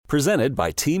Presented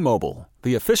by T-Mobile,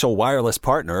 the official wireless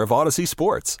partner of Odyssey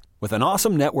Sports. With an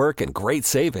awesome network and great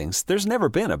savings, there's never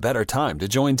been a better time to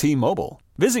join T-Mobile.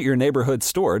 Visit your neighborhood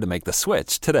store to make the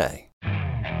switch today.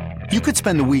 You could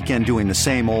spend the weekend doing the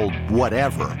same old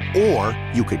whatever, or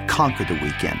you could conquer the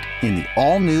weekend in the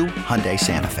all-new Hyundai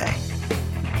Santa Fe.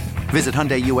 Visit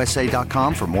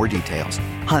HyundaiUSA.com for more details.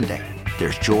 Hyundai,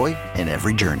 there's joy in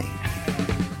every journey.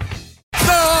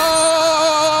 The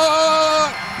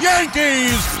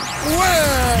Yankees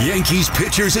win! Yankees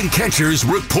pitchers and catchers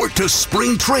report to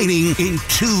spring training in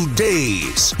 2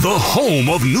 days. The home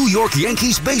of New York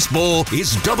Yankees baseball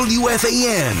is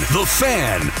WFAN, The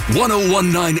Fan,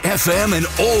 101.9 FM, and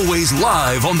always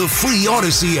live on the free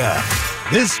Odyssey app.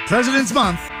 This President's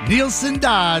Month, Nielsen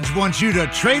Dodge wants you to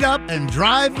trade up and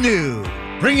drive new.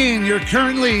 Bring in your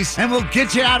current lease and we'll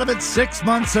get you out of it 6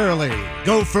 months early.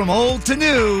 Go from old to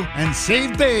new and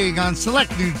save big on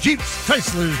select new Jeeps,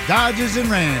 Chryslers, Dodges, and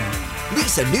Rams.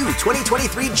 Lease a new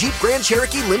 2023 Jeep Grand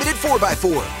Cherokee Limited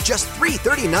 4x4, just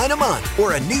 $339 a month.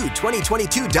 Or a new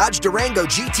 2022 Dodge Durango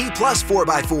GT Plus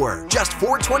 4x4, just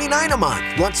 $429 a month.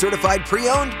 Want certified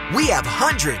pre-owned? We have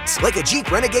hundreds, like a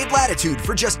Jeep Renegade Latitude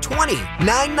for just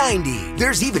 $20,990.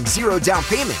 There's even zero down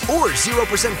payment or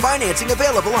 0% financing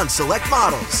available on select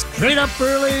models. Trade up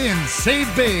early and save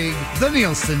big the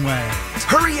Nielsen way.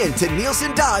 Hurry in to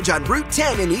Nielsen Dodge on Route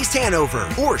 10 in East Hanover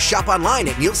or shop online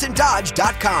at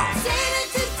nielsendodge.com.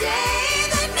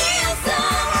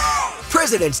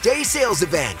 President's Day sales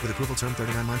event. With approval term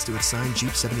 39 months to its signed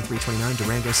Jeep 7329,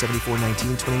 Durango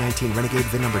 7419, 2019 Renegade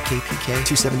VIN number KPK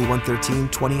 27113,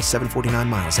 2749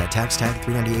 miles at tax tag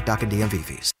 398 dock and DMV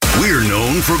fees. We're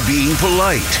known for being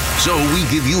polite, so we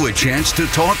give you a chance to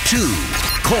talk too.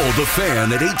 Call The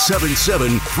Fan at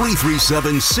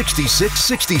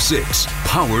 877-337-6666.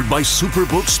 Powered by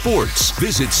Superbook Sports.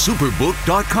 Visit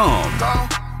superbook.com. Go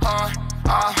hard,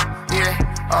 yeah,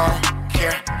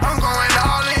 care. I'm going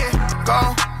all in.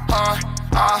 Go hard,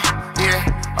 yeah,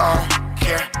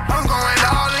 care. I'm going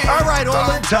all in. All right,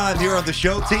 all in time here on the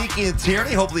show. Tiki and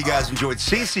Tierney. Hopefully you guys enjoyed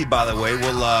CeCe, by the way.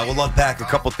 We'll unpack a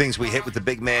couple things we hit with the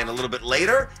big man a little bit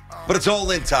later, but it's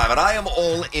all in time, and I am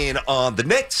all in on the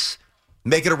Knicks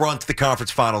making a run to the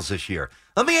conference finals this year.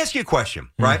 Let me ask you a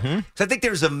question, right? Because I think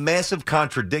there's a massive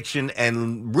contradiction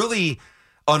and really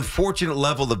unfortunate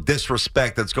level of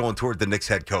disrespect that's going toward the Knicks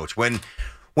head coach. When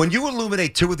you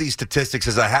illuminate two of these statistics,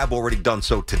 as I have already done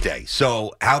so today,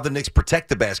 so how the Knicks protect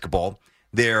the basketball,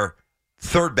 they're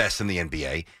third best in the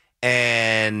NBA,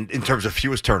 and in terms of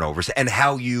fewest turnovers, and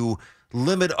how you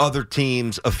limit other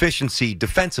teams' efficiency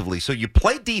defensively. So you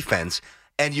play defense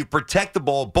and you protect the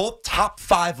ball, both top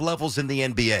 5 levels in the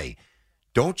NBA.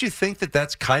 Don't you think that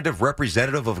that's kind of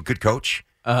representative of a good coach?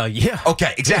 Yeah.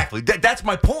 Okay, exactly. That's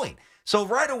my point. So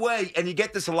right away, and you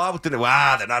get this a lot with they're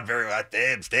not very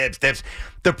dibs.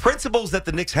 The principles that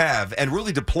the Knicks have and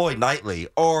really deploy nightly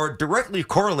are directly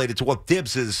correlated to what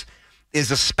Dibs is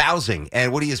espousing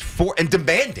and what he is for and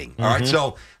demanding. All right.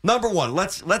 So number one,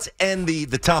 let's end the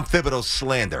Tom Thibodeau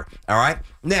slander. All right.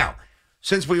 Now,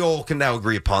 since we all can now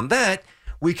agree upon that,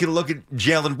 we can look at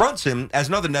Jalen Brunson as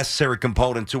another necessary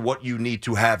component to what you need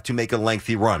to have to make a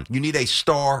lengthy run. You need a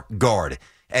star guard,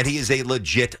 and he is a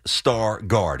legit star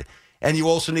guard. And you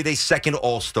also need a second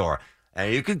all-star.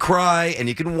 And you can cry, and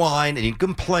you can whine, and you can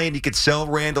complain. You can sell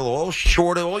Randall all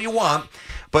short all you want.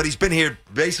 But he's been here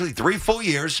basically 3 full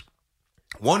years.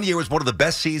 1 year was one of the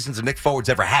best seasons that Nick Forward's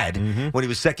ever had when he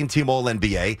was second-team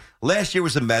All-NBA. Last year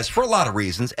was a mess for a lot of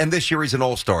reasons. And this year he's an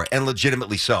all-star, and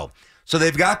legitimately so. So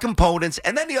they've got components.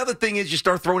 And then the other thing is you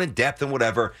start throwing in depth and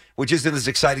whatever, which isn't as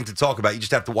exciting to talk about. You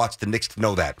just have to watch the Knicks to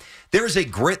know that. There is a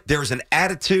grit. There is an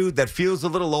attitude that feels a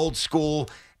little old school.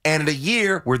 And in a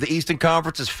year where the Eastern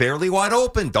Conference is fairly wide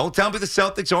open, don't tell me the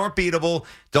Celtics aren't beatable.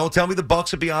 Don't tell me the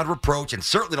Bucks are beyond reproach. And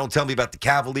certainly don't tell me about the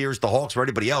Cavaliers, the Hawks, or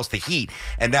anybody else, the Heat,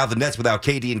 and now the Nets without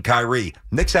KD and Kyrie.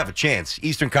 Knicks have a chance.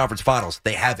 Eastern Conference Finals,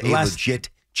 they have a legit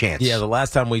chance. Yeah, the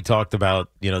last time we talked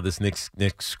about, this Knicks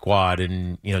squad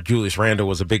and, Julius Randle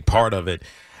was a big part of it.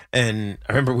 And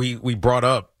I remember we brought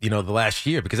up, the last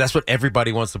year, because that's what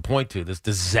everybody wants to point to, this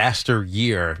disaster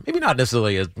year. Maybe not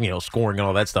necessarily as, scoring and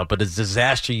all that stuff, but a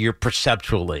disaster year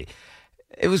perceptually.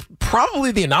 It was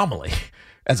probably the anomaly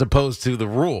as opposed to the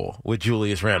rule with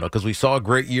Julius Randle, because we saw a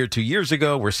great year 2 years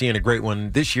ago. We're seeing a great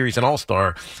one this year. He's an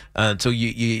all-star. So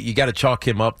you got to chalk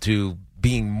him up to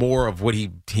being more of what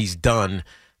he's done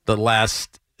the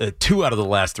last 2 out of the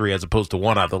last 3 as opposed to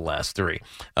 1 out of the last 3.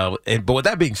 But with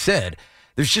that being said,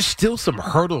 there's just still some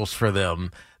hurdles for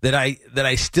them that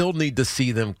I still need to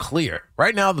see them clear.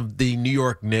 Right now, the New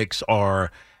York Knicks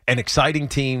are an exciting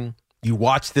team. You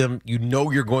watch them, you know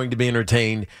you're going to be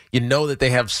entertained. You know that they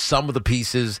have some of the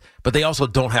pieces, but they also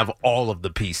don't have all of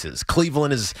the pieces.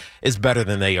 Cleveland is better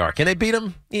than they are. Can they beat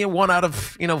them? 1 out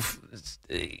of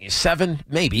 7,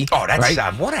 maybe. Oh, that's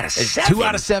right? 1 out of 7. 2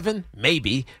 out of 7,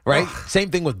 maybe. Right.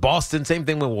 Same thing with Boston. Same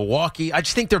thing with Milwaukee. I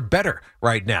just think they're better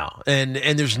right now, and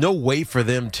there's no way for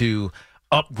them to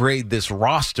upgrade this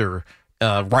roster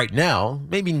right now.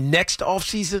 Maybe next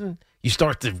offseason you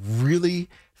start to really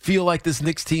feel like this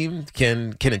Knicks team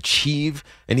can achieve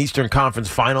an Eastern Conference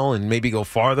final and maybe go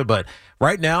farther. But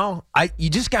right now,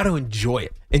 you just got to enjoy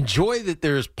it. Enjoy that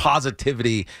there's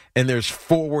positivity and there's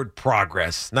forward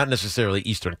progress, not necessarily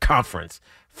Eastern Conference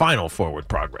final forward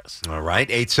progress. All right,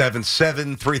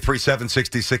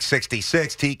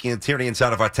 877-337-6666. Tiki and Tierney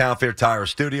inside of our Town Fair Tire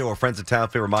studio. Our friends at Town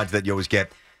Fair remind you that you always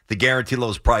get the guaranteed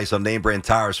lowest price on name brand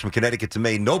tires from Connecticut to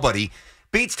Maine. Nobody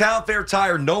beats Town Fair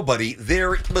Tire. Nobody.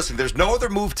 Listen, there's no other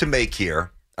move to make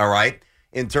here, all right,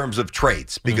 in terms of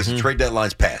trades because the trade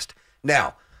deadline's passed.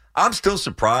 Now, I'm still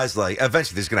surprised. Like,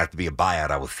 eventually there's going to have to be a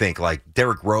buyout, I would think. Like,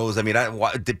 Derrick Rose. I mean,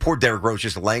 poor Derrick Rose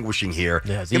just languishing here.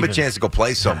 Yeah, give him a chance to go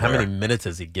play somewhere. How many minutes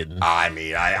is he getting? I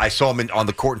mean, I saw him on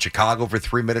the court in Chicago for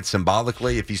 3 minutes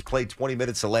symbolically. If he's played 20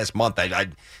 minutes the last month,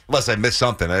 unless I missed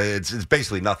something, it's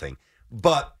basically nothing.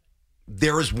 But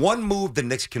there is one move the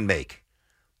Knicks can make.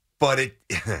 But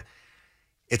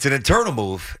it's an internal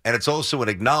move, and it's also an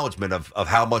acknowledgement of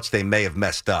how much they may have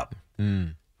messed up.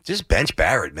 Just bench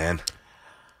Barrett, man.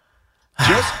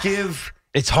 Just give.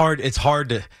 It's hard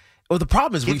to. Well, the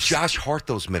problem is give Josh Hart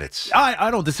those minutes. I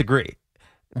don't disagree.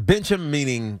 Bench him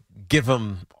meaning give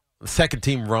him second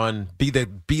team run. Be the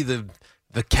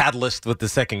catalyst with the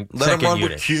second. Let him run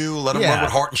unit. with Q. Let him run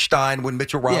with Hartenstein when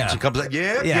Mitchell Robinson comes out.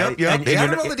 Yeah. I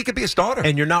don't know that he could be a starter.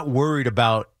 And you're not worried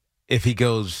about if he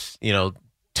goes, 2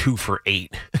 for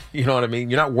 8. You know what I mean?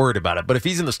 You're not worried about it. But if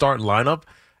he's in the starting lineup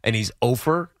and he's 0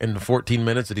 for in the 14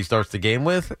 minutes that he starts the game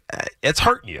with, it's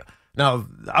hurting you. Now,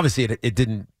 obviously,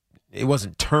 it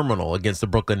wasn't terminal against the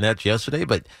Brooklyn Nets yesterday,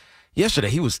 but yesterday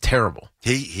he was terrible.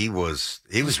 He was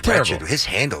terrible. wretched. His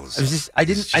handles. I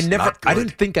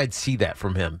didn't think I'd see that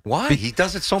from him. Why? He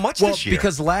does it so much this year.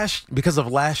 Because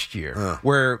of last year,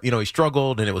 where he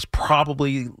struggled, and it was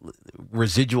probably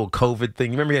residual COVID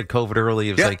thing. You remember he had COVID early.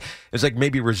 It was like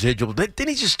maybe residual. Then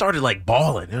he just started like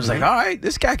balling. It was like, all right,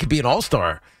 this guy could be an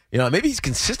all-star. Maybe he's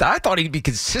consistent. I thought he'd be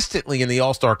consistently in the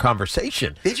all-star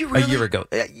conversation. Did you really? A year ago?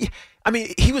 I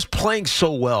mean, he was playing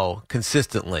so well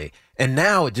consistently, and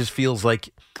now it just feels like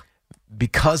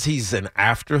because he's an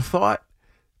afterthought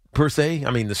per se.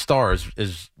 I mean, the star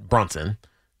is Brunson,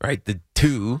 right? The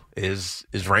 2 is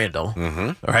Randall,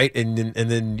 right? And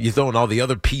then you throw in all the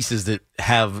other pieces that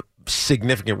have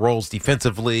significant roles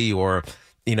defensively, or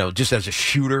just as a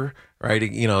shooter, right?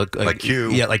 Like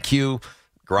Q, like Q.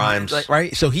 Grimes.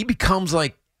 Right? So he becomes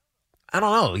like, I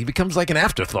don't know, he becomes like an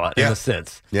afterthought in a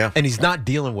sense. Yeah. And he's not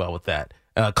dealing well with that.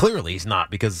 Clearly he's not,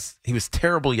 because he was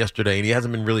terrible yesterday and he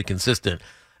hasn't been really consistent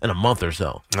in a month or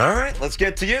so. All right, let's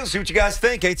get to you. See what you guys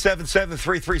think.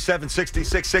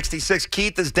 877-337-6666.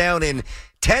 Keith is down in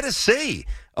Tennessee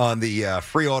on the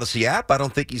free Odyssey app. I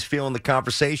don't think he's feeling the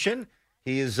conversation.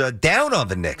 He is down on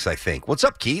the Knicks, I think. What's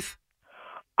up, Keith?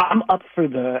 I'm up for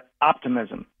the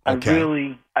optimism.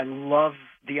 Okay. I love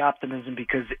the optimism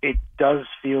because it does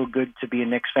feel good to be a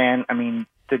Knicks fan. I mean,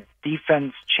 the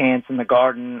defense chants in the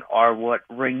Garden are what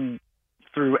ring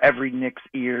through every Knicks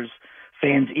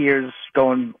fans' ears,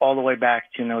 going all the way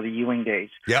back to the Ewing days.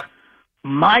 Yep.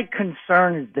 My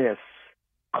concern is this: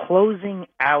 closing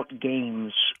out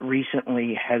games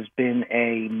recently has been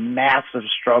a massive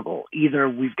struggle. Either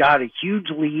we've got a huge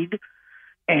lead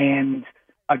and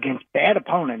against bad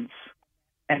opponents,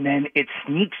 and then it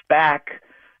sneaks back,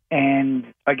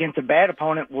 and against a bad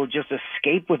opponent we'll just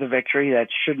escape with a victory that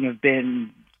shouldn't have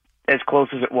been as close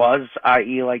as it was,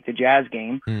 i.e. like the Jazz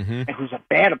game, and who's a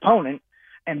bad opponent,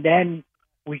 and then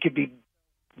we could be,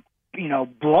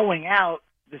 blowing out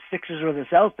the Sixers or the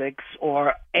Celtics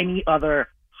or any other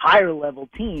higher level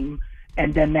team,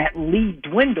 and then that lead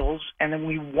dwindles, and then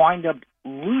we wind up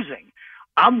losing.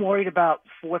 I'm worried about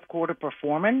fourth quarter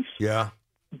performance. Yeah.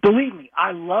 Believe me,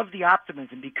 I love the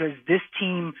optimism because this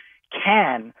team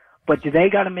can, but they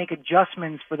got to make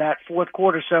adjustments for that fourth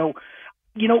quarter. So,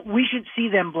 we should see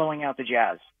them blowing out the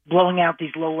Jazz, blowing out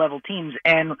these low-level teams,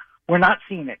 and we're not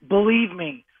seeing it. Believe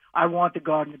me, I want the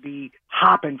Garden to be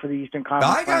hopping for the Eastern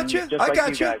Conference. I got you. I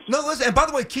got you. No, listen, and by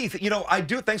the way, Keith, I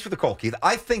do, thanks for the call, Keith.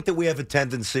 I think that we have a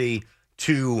tendency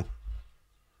to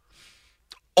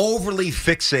overly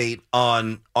fixate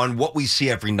on what we see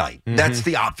every night. That's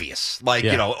the obvious. Like,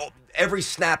 every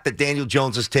snap that Daniel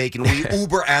Jones has taken, we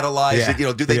uber analyze it.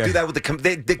 Do they do that with the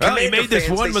Commander he made this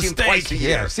fans? one They see him twice mistake. a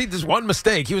year. See this one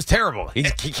mistake. He was terrible. He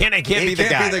can't be the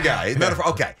guy. Be the guy.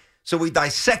 Okay. So we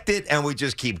dissect it and we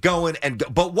just keep going.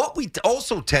 But what we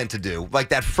also tend to do, like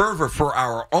that fervor for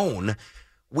our own,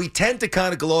 we tend to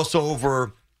kind of gloss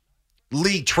over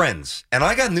league trends. And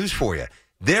I got news for you.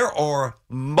 There are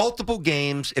multiple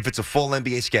games, if it's a full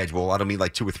NBA schedule, I don't mean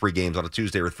like 2 or 3 games on a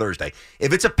Tuesday or Thursday.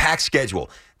 If it's a packed schedule,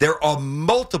 there are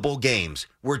multiple games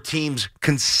where teams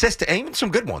even some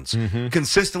good ones,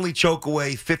 consistently choke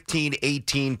away 15,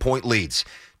 18-point leads.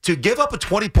 To give up a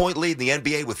 20-point lead in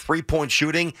the NBA with 3-point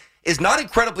shooting is not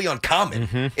incredibly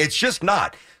uncommon. It's just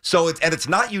not. So it's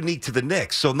not unique to the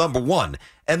Knicks. So number one.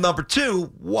 And number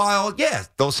two, while,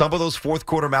 some of those fourth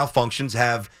quarter malfunctions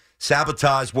have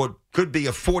sabotaged what could be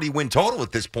a 40-win total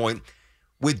at this point,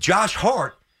 with Josh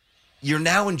Hart, you're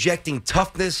now injecting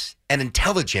toughness and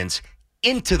intelligence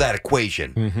into that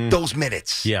equation, those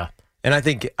minutes. Yeah. And I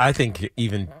think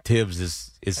even Tibbs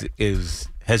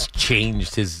has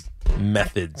changed his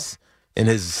methods and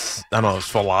his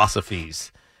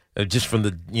philosophies, just from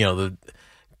the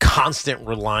constant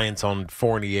reliance on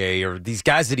Fournier or these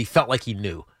guys that he felt like he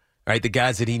knew, right? The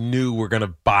guys that he knew were going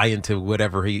to buy into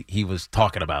whatever he was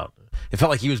talking about. It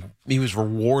felt like he was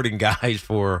rewarding guys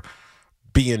for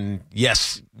being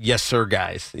yes sir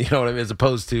guys, you know what I mean, as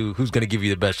opposed to who's going to give you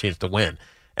the best chance to win.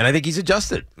 And I think he's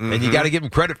adjusted, and you got to give him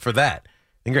credit for that.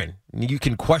 And great, you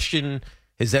can question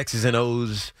his X's and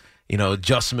O's,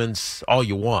 adjustments all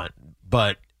you want,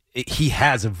 but he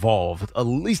has evolved at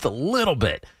least a little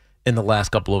bit in the last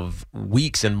couple of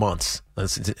weeks and months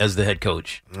as the head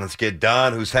coach. Let's get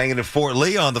Don, who's hanging in Fort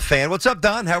Lee, on the fan. What's up,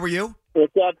 Don? How are you?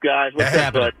 What's up, guys? What's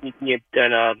up,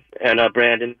 and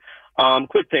Brandon?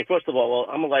 Quick thing. First of all,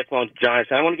 I'm a lifelong Giants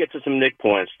fan. I want to get to some Knick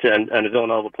points and a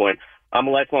Villanova point. I'm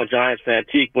a lifelong Giants fan.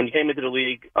 Teak, when you came into the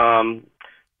league,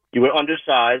 you were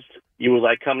undersized. You were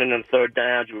like coming in on third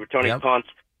downs. You were returning punts.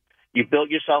 You built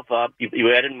yourself up.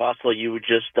 You added muscle. You were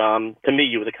just, to me,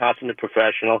 you were the consummate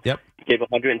professional. Yep. You gave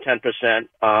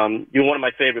 110%. You're one of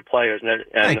my favorite players. And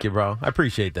thank you, bro. I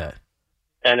appreciate that.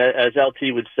 And as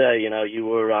LT would say, you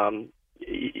were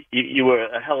you were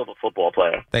a hell of a football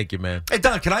player. Thank you, man. Hey,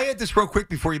 Don, can I add this real quick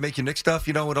before you make your Knicks stuff?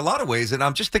 In a lot of ways, and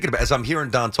I'm just thinking about, as I'm hearing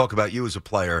Don talk about you as a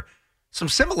player, some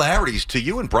similarities to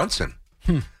you and Brunson.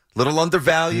 Little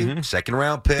undervalued,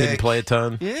 second-round pick. Didn't play a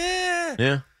ton.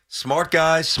 Yeah. Smart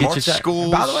guys, smart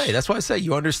schools. By the way, that's why I say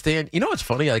you understand. You know what's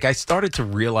funny? Like, I started to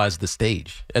realize the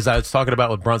stage, as I was talking about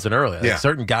with Brunson earlier. Like,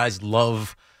 certain guys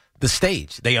love the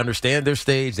stage. They understand their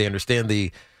stage. They understand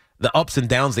the ups and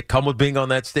downs that come with being on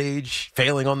that stage,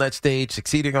 failing on that stage,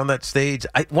 succeeding on that stage.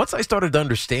 Once I started to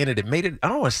understand it, it made it, I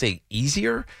don't want to say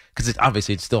easier, because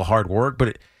obviously it's still hard work,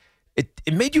 but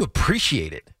it made you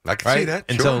appreciate it. I can see that.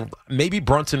 And so maybe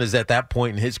Brunson is at that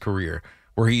point in his career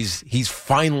where he's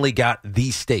finally got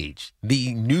the stage,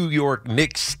 the New York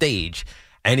Knicks stage,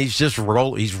 and he's just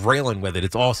railing with it.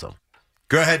 It's awesome.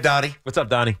 Go ahead, Donnie. What's up,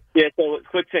 Donnie? Yeah, so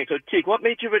quick thing. So, Teak, what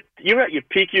made you were at your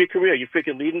peak of your career. You're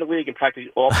freaking leading the league in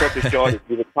practically all-purpose yards.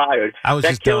 You retired. I was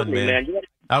just done, man.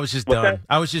 I was just done. That?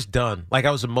 I was just done. Like,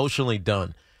 I was emotionally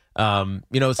done. So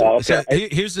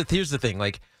here's the thing.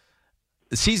 Like,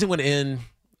 the season would end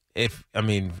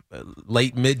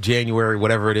late mid-January,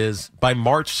 whatever it is. By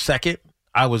March 2nd,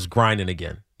 I was grinding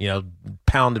again.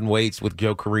 Pounding weights with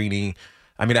Joe Carini.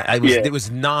 It was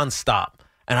nonstop.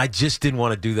 And I just didn't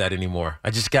want to do that anymore.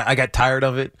 I got tired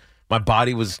of it. My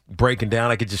body was breaking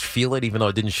down. I could just feel it, even though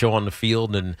it didn't show on the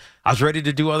field. And I was ready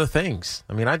to do other things.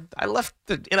 I left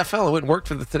the NFL. I went and worked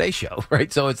for the Today Show,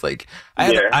 right? So it's like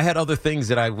I had other things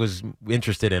that I was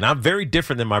interested in. I'm very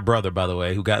different than my brother, by the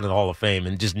way, who got in the Hall of Fame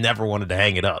and just never wanted to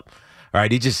hang it up. All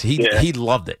right, he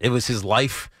loved it. It was his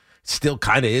life. Still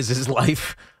kind of is his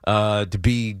life to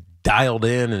be dialed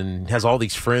in and has all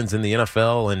these friends in the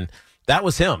NFL, and that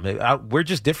was him. We're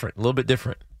just different, a little bit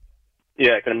different.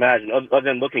 Yeah, I can imagine. Other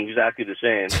than looking exactly the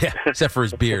same. Yeah, except for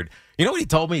his beard. You know what he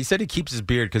told me? He said he keeps his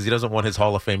beard because he doesn't want his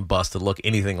Hall of Fame bust to look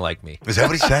anything like me. Is that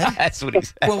what he said? That's what he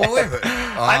said. Well, wait a minute.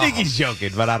 I think he's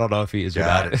joking, but I don't know if he is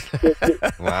about it.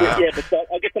 Wow. Yeah, but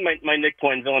I'll get to my Knick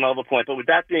point and Villanova point. But with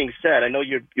that being said, I know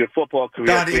your football career.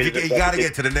 Don, you got to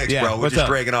get to the Knicks, bro. We're just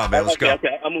dragging on, man. Let's go.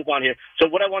 Okay, I'll move on here. So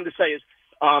what I wanted to say is,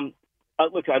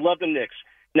 look, I love the Knicks.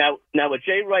 Now a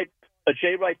Jay Wright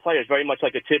player is very much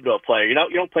like a Thibodeau player. You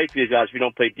don't play for these guys if you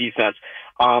don't play defense.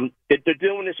 They're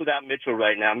doing this without Mitchell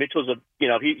right now. Mitchell's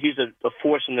he's a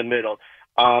force in the middle.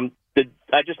 I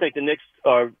just think the Knicks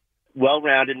are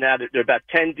well-rounded now. They're about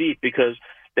 10 deep because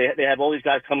they have all these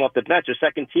guys come off the bench. Their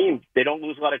second team, they don't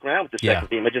lose a lot of ground with the second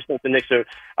team. I just think the Knicks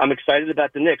I'm excited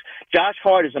about the Knicks. Josh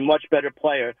Hart is a much better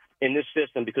player in this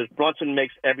system because Brunson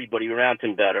makes everybody around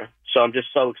him better. So I'm just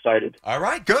so excited. All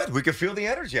right, good. We can feel the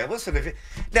energy. Listen,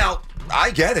 now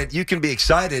I get it. You can be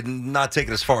excited and not take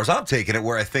it as far as I'm taking it,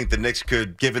 where I think the Knicks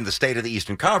could, given the state of the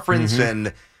Eastern Conference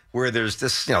and where there's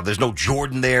this, there's no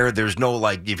Jordan there. There's no,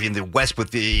 like, if you're in the West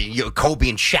with the Kobe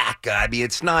and Shaq. I mean,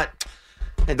 it's not.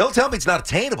 And don't tell me it's not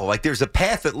attainable. Like, there's a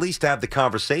path at least to have the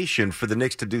conversation for the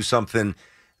Knicks to do something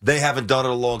they haven't done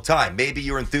in a long time. Maybe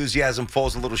your enthusiasm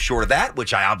falls a little short of that,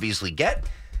 which I obviously get.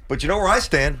 But you know where I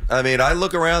stand. I mean, I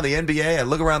look around the NBA. I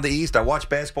look around the East. I watch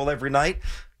basketball every night.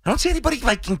 I don't see anybody,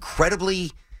 like,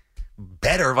 incredibly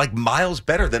better, like miles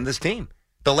better than this team.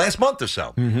 The last month or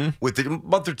so. With the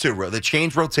month or two, the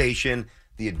change rotation,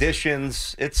 the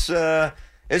additions. It's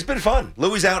been fun.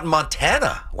 Louie's out in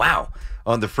Montana. Wow.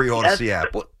 On the Free Odyssey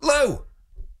app. Lou.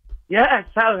 Yes,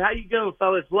 how you doing,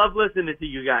 fellas? Love listening to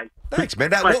you guys. Thanks, man.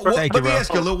 Now, let me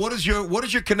ask you, Lou, what is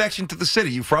your connection to the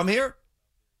city? You from here?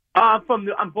 I'm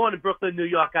born in Brooklyn, New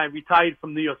York. I retired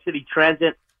from New York City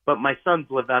Transit, but my sons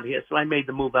live out here, so I made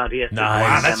the move out here. Nice.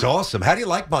 Wow, that's awesome. How do you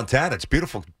like Montana? It's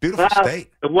beautiful, state.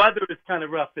 The weather is kind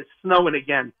of rough. It's snowing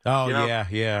again. Oh,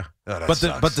 yeah. Oh,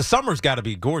 but the summer's got to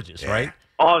be gorgeous, right?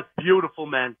 Oh, it's beautiful,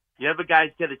 man. You ever guys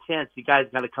get a chance, you guys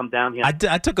got to come down here.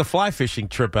 I took a fly fishing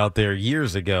trip out there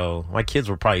years ago. My kids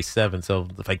were probably 7, so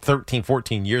like 13,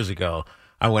 14 years ago,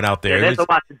 I went out there. Yeah, there's a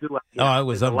lot to do out here. Oh, it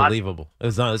was unbelievable.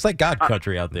 It's like God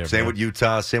country out there. Same with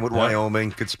Utah, same with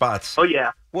Wyoming. Good spots. Oh,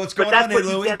 yeah. What's going on here,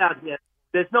 Louie? Get out here.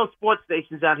 There's no sports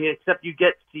stations out here except you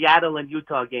get Seattle and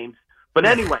Utah games. But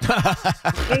anyway,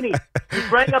 Kenny, you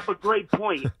bring up a great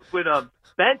point with a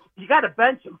bench. You got to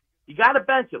bench him.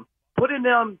 Put in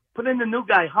the new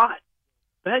guy Hart.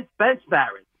 Bench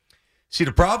Barrett. See,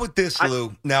 the problem with this,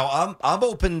 Lou. Now I'm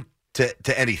open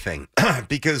to anything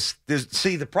because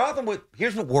the problem with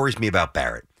here's what worries me about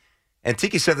Barrett. And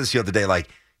Tiki said this the other day. Like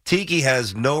Tiki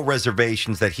has no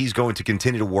reservations that he's going to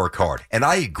continue to work hard, and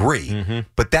I agree.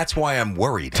 But that's why I'm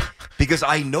worried because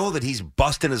I know that he's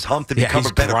busting his hump to become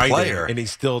a better player, and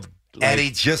he's still. And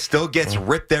he just still gets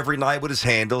ripped every night with his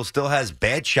handle, still has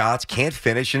bad shots, can't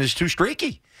finish, and is too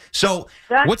streaky. So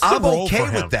I'm okay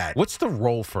with that. What's the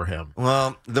role for him?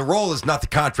 Well, the role is not the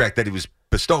contract that he was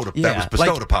bestowed upon him.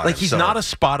 Like he's not a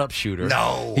spot-up shooter.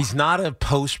 No. He's not a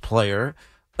post player.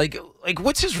 Like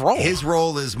what's his role? His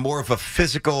role is more of a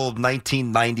physical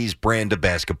 1990s brand of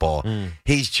basketball.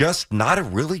 He's just not a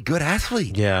really good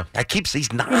athlete. Yeah.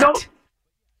 He's not.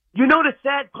 You know the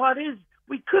sad part is,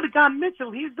 we could have gotten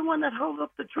Mitchell. He's the one that held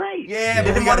up the trade. Yeah,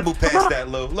 but we got to move past that,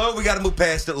 Lou. We got to move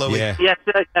past it, Louie. Yeah. Yes,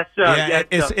 sir.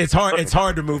 It's hard. It's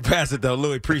hard to move past it, though.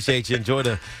 Louie, appreciate you. Enjoy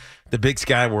the big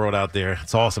sky world out there.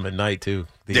 It's awesome at night too.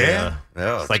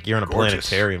 It's like you're in a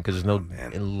planetarium because there's no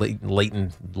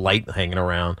latent light hanging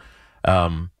around.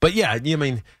 But yeah, I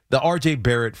mean, the R.J.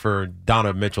 Barrett for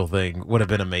Donovan Mitchell thing would have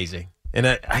been amazing,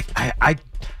 and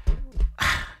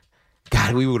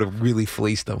God, we would have really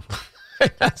fleeced them.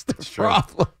 That's the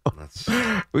problem.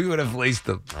 We would have fleeced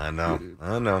them. I know.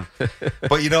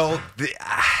 But,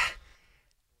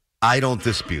 I don't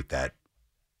dispute that.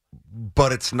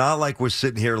 But it's not like we're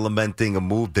sitting here lamenting a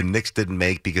move the Knicks didn't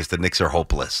make because the Knicks are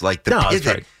hopeless. Like,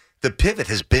 the pivot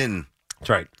has been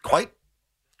quite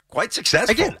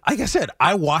successful. Again, like I said,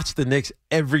 I watch the Knicks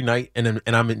every night, and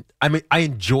I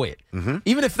enjoy it.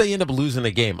 Even if they end up losing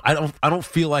a game, I don't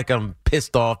feel like I'm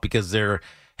pissed off because they're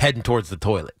heading towards the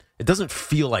toilet. It doesn't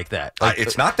feel like that.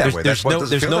 It's not that way. There's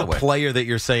no player that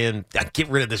you're saying, get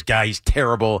rid of this guy. He's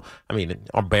terrible. I mean,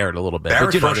 I'm Barrett a little bit.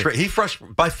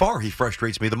 By far, he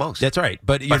frustrates me the most. That's right.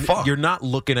 But you're not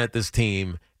looking at this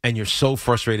team, and you're so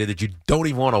frustrated that you don't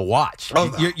even want to watch. Oh,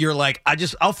 no. You're like,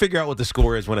 I'll figure out what the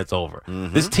score is when it's over.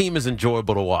 This team is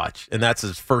enjoyable to watch, and that's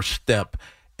his first step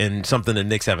and something the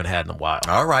Knicks haven't had in a while.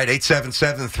 All right,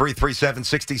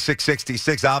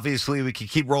 877-337-6666. Obviously, we can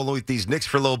keep rolling with these Knicks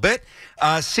for a little bit.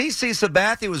 CC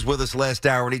Sabathia was with us last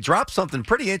hour, and he dropped something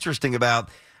pretty interesting about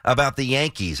the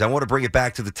Yankees. I want to bring it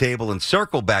back to the table and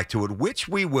circle back to it, which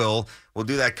we will. We'll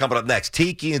do that coming up next.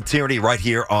 Tiki and Tierney right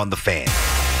here on The Fan.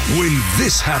 When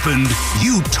this happened,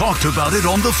 you talked about it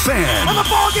on The Fan. And the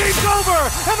ball game's over,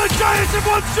 and the Giants have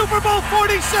won Super Bowl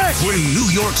 46. When New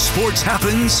York sports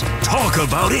happens, talk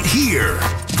about it here.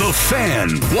 The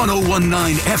Fan, 101.9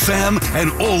 FM, and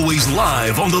always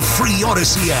live on the free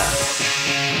Odyssey app.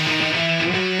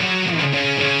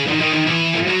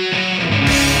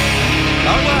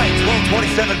 All right,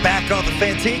 12:27 back on The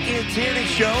Fan. Tiki and Tierney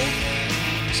show.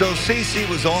 So CC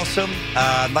was awesome.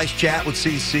 Nice chat with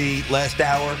CC last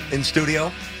hour in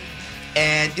studio.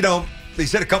 And, he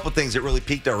said a couple of things that really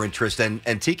piqued our interest. And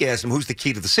Tiki asked him, who's the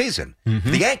key to the season for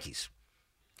the Yankees?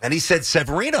 And he said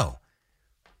Severino.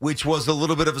 which was a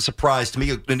little bit of a surprise to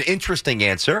me. An interesting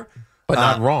answer. But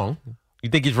not wrong. You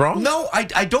think he's wrong? No,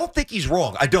 I don't think he's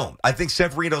wrong. I don't. I think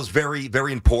Severino's very,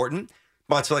 very important.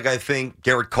 Much like I think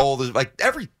Garrett Cole is, like,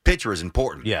 every pitcher is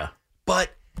important. Yeah. But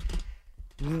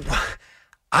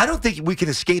I don't think we can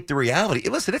escape the reality.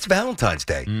 Listen, it's Valentine's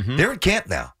Day. Mm-hmm. They're in camp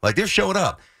now. Like, they're showing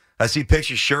up. I see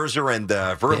pictures, Scherzer and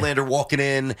Verlander walking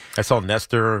in. I saw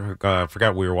Nestor, I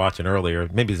forgot we were watching earlier,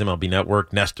 maybe it's MLB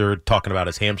Network, Nestor talking about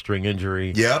his hamstring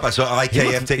injury. Yep, I saw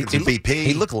IKF taking some BP.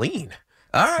 He looked lean.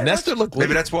 All right. Nestor looked lean.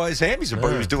 Maybe that's why his hammies are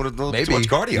burning. He was doing a little too much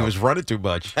cardio. He was running too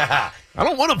much. I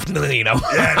don't want him lean.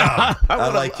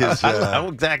 I like his...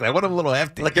 exactly. I want him a little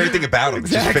hefty. I like everything about him.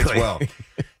 Exactly. It just fits well.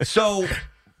 So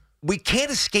we can't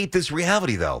escape this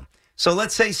reality, though. So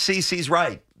let's say CeCe's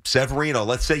right. Severino,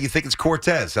 let's say you think it's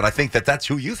Cortez, and I think that's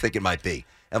who you think it might be.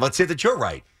 And let's say that you're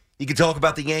right. You can talk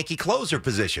about the Yankee closer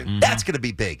position. Mm-hmm. That's going to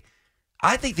be big.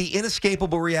 I think the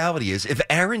inescapable reality is if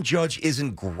Aaron Judge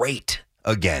isn't great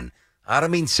again, I don't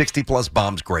mean 60-plus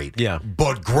bombs great,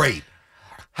 but great.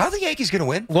 How are the Yankees going to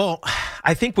win? Well,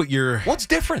 I think what's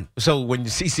different? So when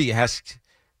CeCe asks,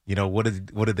 what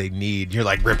do they need? You're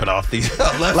like ripping off these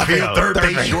left field, third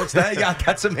base, shortstop. I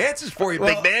got some answers for you,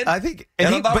 big man. I think,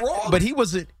 and I'm not wrong. But he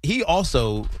wasn't. He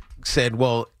also said,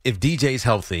 "Well, if DJ's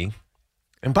healthy."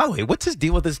 And by the way, what's his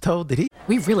deal with his toe?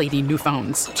 We really need new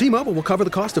phones. T-Mobile will cover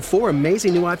the cost of 4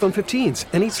 amazing new iPhone 15s,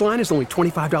 and each line is only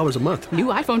 $25 a month. New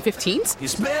iPhone 15s?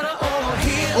 It's better over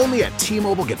here. Only at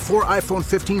T-Mobile, get 4 iPhone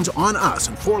 15s on us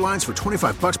and 4 lines for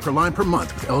 $25 per line per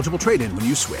month with eligible trade-in when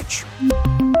you switch.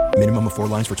 Minimum of 4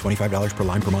 lines for $25 per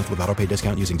line per month with autopay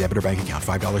discount using debit or bank account.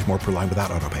 $5 more per line without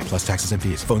autopay, plus taxes and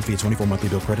fees. Phone fee at 24 monthly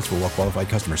bill credits for well-qualified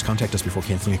customers. Contact us before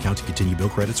canceling account to continue bill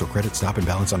credits or credit stop and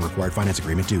balance on required finance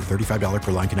agreement due. $35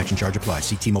 per line connection charge applies.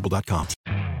 See T-Mobile.com.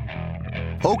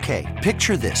 Okay,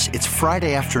 picture this. It's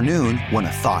Friday afternoon when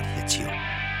a thought hits you.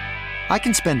 I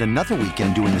can spend another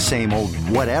weekend doing the same old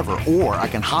whatever, or I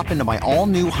can hop into my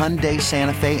all-new Hyundai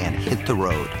Santa Fe and hit the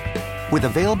road. With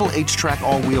available H-Track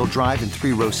all-wheel drive and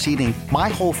 3-row seating, my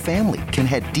whole family can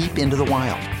head deep into the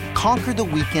wild. Conquer the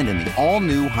weekend in the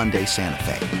all-new Hyundai Santa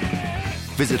Fe.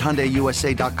 Visit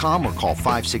HyundaiUSA.com or call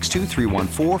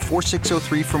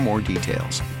 562-314-4603 for more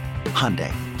details.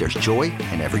 Hyundai, there's joy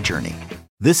in every journey.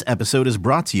 This episode is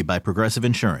brought to you by Progressive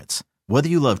Insurance. Whether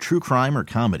you love true crime or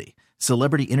comedy,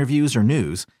 celebrity interviews or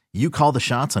news, you call the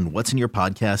shots on what's in your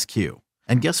podcast queue.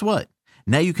 And guess what?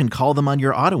 Now you can call them on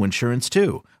your auto insurance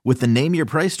too with the Name Your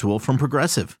Price tool from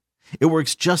Progressive. It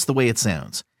works just the way it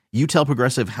sounds. You tell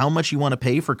Progressive how much you want to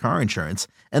pay for car insurance,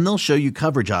 and they'll show you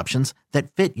coverage options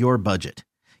that fit your budget.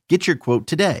 Get your quote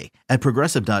today at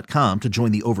Progressive.com to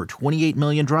join the over 28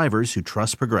 million drivers who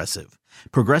trust Progressive.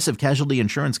 Progressive Casualty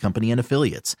Insurance Company and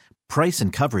Affiliates. Price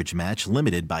and coverage match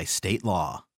limited by state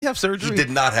law. You have surgery? He did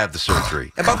not have the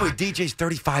surgery. And by the way, DJ's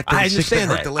 35, 36. I understand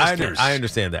hurt that. the listeners. I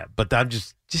understand that. But I'm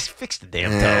just fix the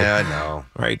damn toe. Yeah, I know.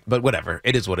 Right? But whatever.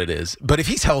 It is what it is. But if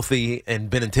he's healthy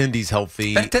and Benintendi's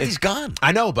healthy. Benintendi's gone.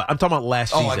 I know, but I'm talking about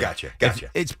last season. Oh, I got you.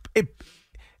 Gotcha.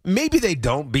 Maybe they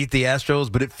don't beat the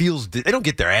Astros, but it feels they don't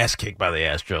get their ass kicked by the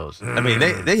Astros. I mean,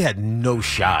 they had no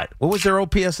shot. What was their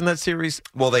OPS in that series?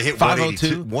 Well, they hit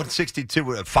 502, 162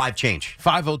 with a 5 change.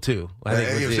 502. I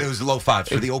think it was low fives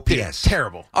for the OPS.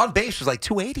 Terrible. On base was like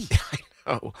 280. I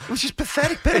know. It was just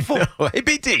pathetic, pitiful. Hey,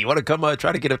 BT, you want to come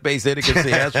try to get a base hit against the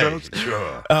Astros?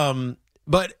 Sure.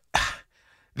 But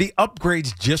the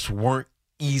upgrades just weren't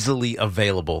easily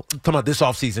available. I'm talking about this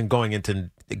offseason going into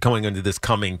this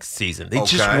coming season. They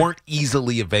just weren't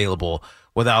easily available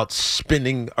without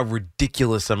spending a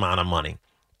ridiculous amount of money.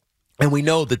 And we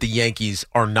know that the Yankees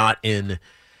are not in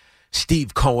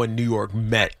Steve Cohen, New York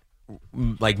Met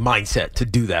like mindset to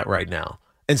do that right now.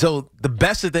 And so the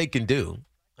best that they can do,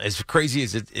 as crazy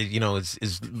as it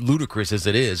as ludicrous as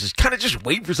it is kind of just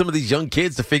wait for some of these young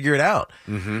kids to figure it out.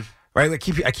 Mm-hmm. Right,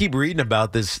 I keep reading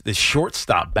about this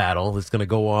shortstop battle that's going to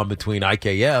go on between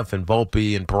IKF and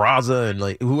Volpe and Peraza and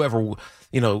like whoever,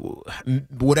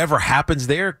 whatever happens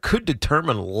there could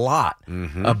determine a lot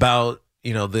about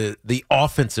the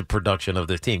offensive production of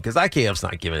the team because IKF's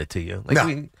not giving it to you.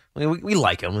 Like we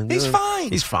like him.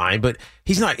 He's fine, but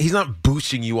he's not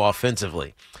boosting you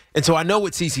offensively. And so I know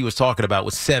what CeCe was talking about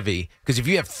with Sevy because if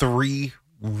you have 3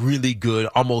 really good,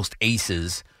 almost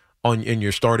aces in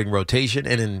your starting rotation,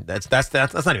 and that's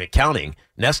not even counting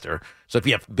Nestor. So if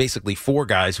you have basically 4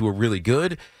 guys who are really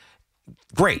good,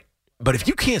 great. But if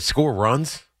you can't score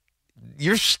runs,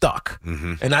 you're stuck.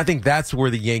 Mm-hmm. And I think that's where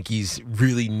the Yankees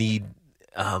really need,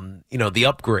 the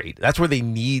upgrade. That's where they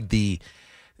need the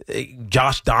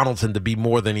Josh Donaldson to be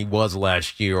more than he was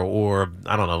last year, or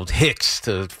I don't know, Hicks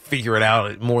to figure it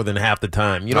out more than half the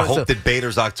time. I hope that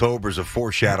Bader's October is a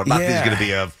foreshadow. Not that he's going to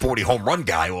be a 40 home run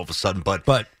guy all of a sudden, but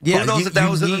who knows if that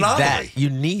was an anomaly? You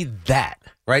need that,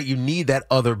 right? You need that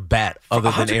other bat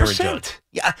other than Aaron Judge.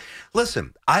 Yeah,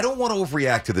 listen, I don't want to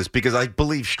overreact to this because I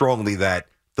believe strongly that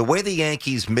the way the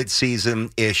Yankees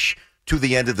midseason-ish to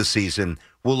the end of the season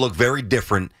will look very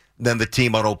different than the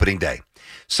team on opening day.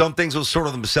 Some things will sort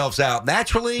of themselves out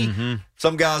naturally. Mm-hmm.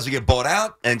 Some guys will get bought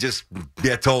out and just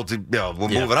get told to, we're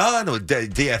moving on, or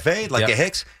DFA'd like a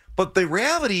Hicks. But the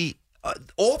reality,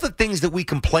 all the things that we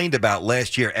complained about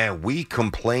last year, and we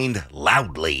complained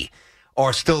loudly,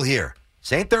 are still here.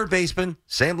 Same third baseman,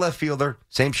 same left fielder,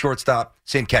 same shortstop,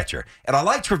 same catcher. And I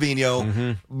like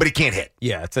Trevino, but he can't hit.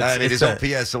 Yeah, his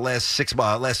OPS the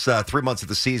last 3 months of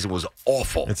the season was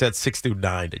awful. It's at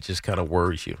 6-9 that just kind of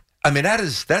worries you. I mean,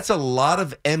 that's a lot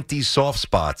of empty soft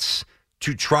spots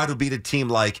to try to beat a team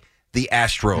like the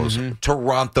Astros,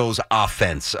 Toronto's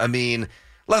offense. I mean,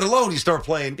 let alone you start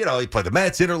playing, you play the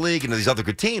Mets, Interleague, and these other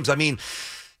good teams. I mean,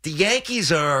 the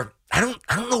Yankees are, I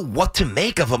don't know what to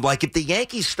make of them. Like, if the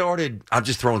Yankees started, I'm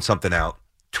just throwing something out,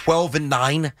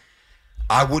 12-9,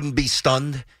 I wouldn't be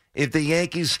stunned. If the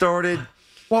Yankees started...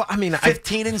 Well, I mean,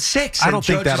 15-6. I don't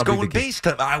think that'll be the case.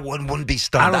 Beast. I wouldn't be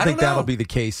stunned. I don't think that'll be the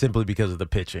case simply because of the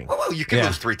pitching. Well, you could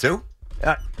lose 3-2.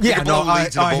 I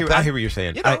hear what you're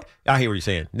saying. I hear what you're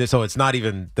saying. So it's not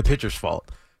even the pitcher's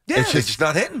fault. Yeah, it's just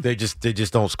not hitting. They just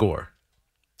don't score.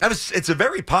 It's a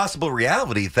very possible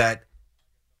reality that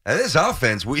this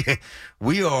offense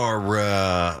we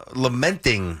are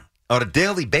lamenting on a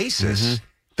daily basis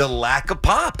the lack of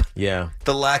pop. Yeah,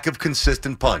 the lack of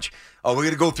consistent punch. Oh, we're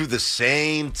going to go through the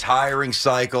same tiring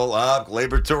cycle.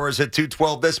 Gleyber Torres hit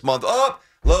 212 this month.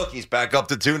 Look, he's back up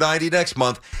to 290 next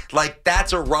month. Like,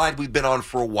 that's a ride we've been on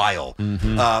for a while.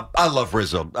 I love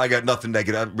Rizzo. I got nothing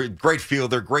negative. Great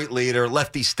fielder, great leader,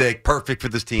 lefty stick, perfect for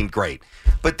this team, great.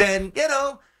 But then,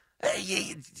 let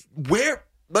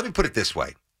me put it this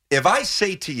way. If I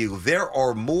say to you, there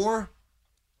are more,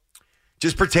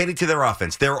 just pertaining to their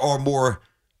offense, there are more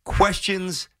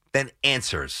questions than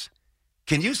answers.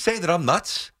 Can you say that I'm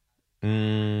nuts?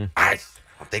 I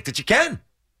don't think that you can.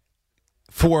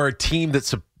 For a team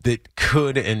that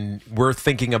could and we're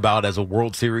thinking about as a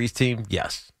World Series team,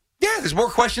 yes. Yeah, there's more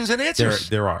questions than answers.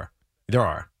 There are.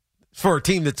 For a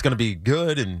team that's going to be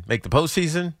good and make the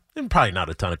postseason, then probably not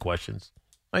a ton of questions.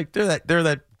 Like they're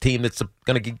that team that's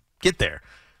going to get there.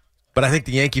 But I think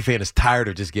the Yankee fan is tired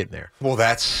of just getting there. Well,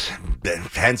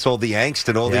 hence all the angst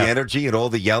and all the energy and all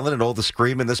the yelling and all the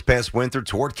screaming this past winter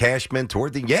toward Cashman,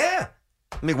 I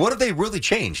mean, what have they really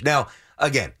changed? Now,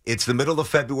 again, it's the middle of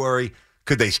February.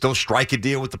 Could they still strike a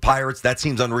deal with the Pirates? That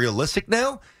seems unrealistic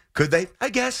now. Could they? I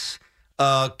guess.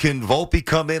 Can Volpe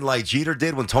come in like Jeter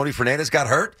did when Tony Fernandez got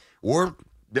hurt? Or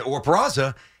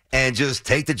Peraza and just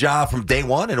take the job from day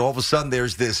one, and all of a sudden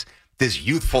there's this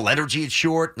youthful energy at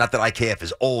short. Not that IKF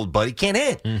is old, but he can't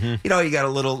hit. You got a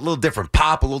little different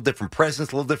pop, a little different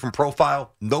presence, a little different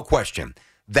profile. No question.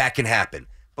 That can happen.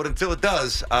 But until it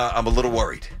does, I'm a little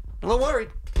worried.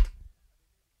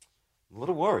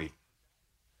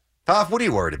 Toff, what are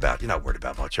you worried about? You're not worried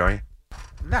about much, are you?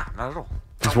 No, not at all.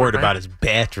 He's worried about his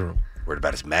bathroom. Worried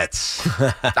about his Mets.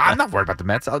 I'm not worried about the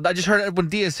Mets. I just heard when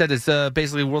Diaz said it's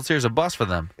basically World Series a bust for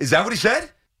them. Is that what he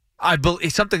said? I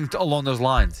believe something along those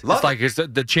lines. It's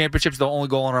the championship's the only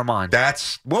goal on our mind.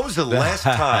 What was the last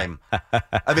time?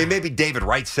 I mean, maybe David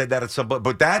Wright said that at some point,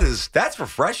 but that's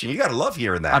refreshing. You got to love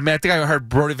hearing that. I mean, I think I heard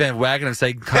Brody Van Wagenen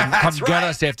say, "Come get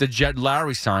us after Jed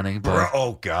Lowry signing." But...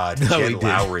 Oh God, Jed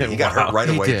Lowry, he got hurt right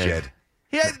away. Jed.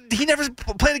 Yeah, he never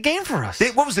played a game for us.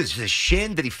 What was this? His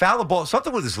shin? Did he foul the ball?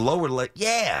 Something with his lower leg?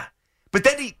 Yeah, but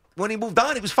then when he moved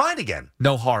on, he was fine again.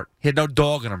 No heart. He had no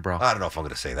dog in him, bro. I don't know if I'm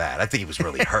going to say that. I think he was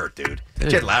really hurt, dude.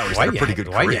 Jed Lowry's had a pretty good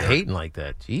career. Why are you hating like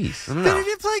that? Jeez. He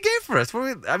didn't play a game for us.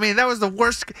 I mean, that was the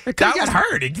worst. He got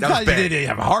hurt. He didn't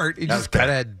have a heart. He just kind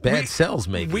of had bad cells,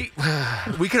 maybe.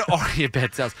 We could argue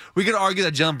bad cells. We could argue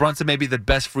that Jalen Brunson may be the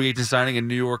best free agent signing in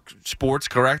New York sports,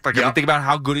 correct? Like, if you think about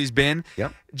how good he's been.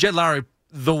 Yep. Jed Lowry,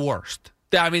 the worst.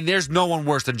 I mean, there's no one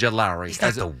worse than Jed Lowry. He's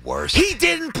not the worst. He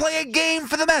didn't play a game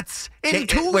for the Mets in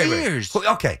 2 years. Wait.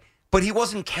 Okay, but he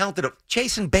wasn't counted.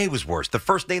 Jason Bay was worse. The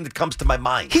first name that comes to my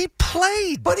mind. He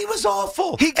played, but he was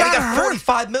awful. He got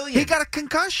 $45 million. He got a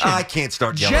concussion. I can't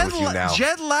start yelling with you now.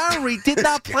 Jed Lowry did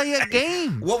not play a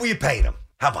game. What were you paying him?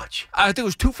 How much? I think it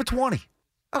was 2 for $20.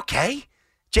 Okay.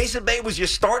 Jason Bay was your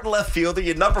starting left fielder,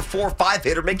 your number 4 or 5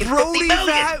 hitter, making $50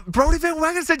 million. Brody Van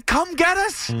Wagenen said, "Come get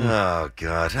us." Oh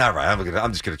God! All right,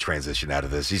 I'm just gonna transition out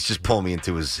of this. He's just pulling me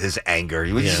into his anger.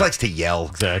 He just likes to yell.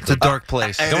 Exactly. It's a dark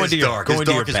place. Go into dark. As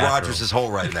dark as Rogers'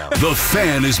 hole right now. The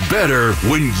Fan is better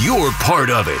when you're part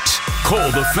of it.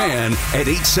 Call the Fan at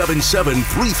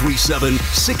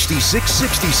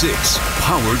 877-337-6666.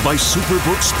 Powered by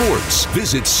Superbook Sports.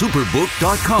 Visit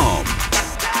superbook.com.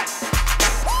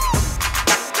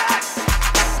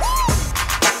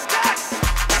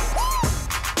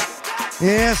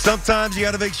 Yeah, sometimes you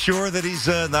got to make sure that he's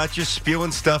not just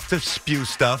spewing stuff to spew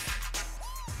stuff.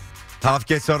 Hoff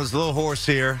gets on his little horse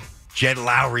here. Jed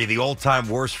Lowry, the all-time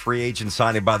worst free agent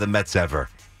signing by the Mets ever.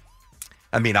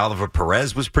 I mean, Oliver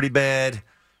Perez was pretty bad.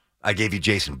 I gave you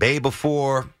Jason Bay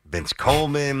before. Vince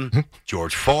Coleman,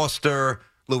 George Foster,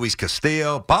 Luis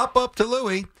Castillo. Pop up to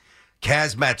Louis.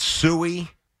 Kaz Matsui,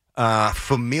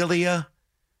 Familia.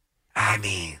 I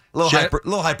mean, a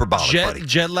little hyperbolic, buddy.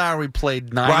 Jed Lowry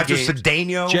played 9 Roger games.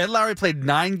 Cedeno. Jed Lowry played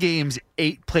 9 games,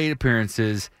 8 plate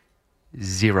appearances,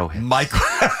 0 hits. Michael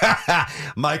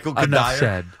Enough Kadire.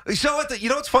 said. So, you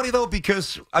know what's funny, though?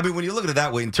 Because, I mean, when you look at it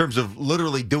that way, in terms of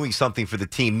literally doing something for the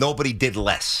team, nobody did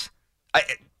less.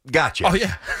 Gotcha. Oh,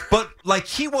 yeah. But, like,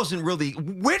 he wasn't really...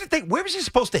 Where was he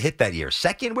supposed to hit that year?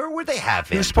 Second? Where would they have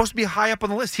him? He was supposed to be high up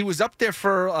on the list. He was up there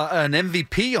for an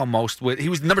MVP almost. He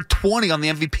was number 20 on the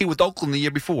MVP with Oakland the year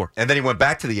before. And then he went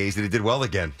back to the A's and he did well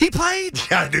again. He played.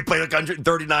 Yeah, he played like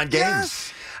 139 games.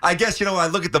 Yes. I guess, I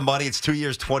look at the money. It's 2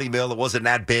 years, $20 million. It wasn't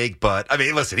that big, but, I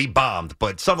mean, listen, he bombed.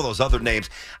 But some of those other names,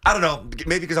 I don't know,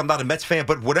 maybe because I'm not a Mets fan,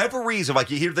 but whatever reason,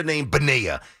 like you hear the name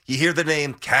Bonilla, you hear the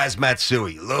name Kaz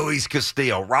Matsui, Luis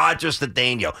Castillo, Roger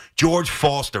Cedeno, George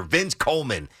Foster, Vince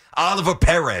Coleman, Oliver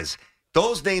Perez.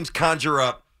 Those names conjure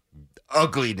up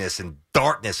ugliness and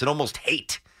darkness and almost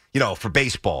hate. For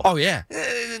baseball. Oh, yeah.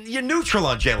 You're neutral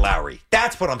on Jed Lowry.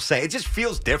 That's what I'm saying. It just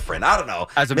feels different. I don't know.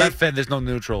 As a Met fan, there's no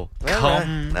neutral.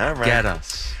 Come get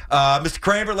us. Mr.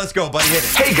 Kramer, let's go, buddy. Hit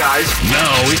it. Hey, guys.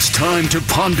 Now it's time to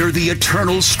ponder the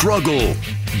eternal struggle.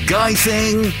 Guy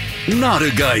thing, not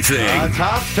a guy thing.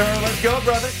 Top turn. Let's go,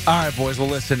 brother. All right, boys. Well,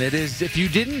 listen, it is, if you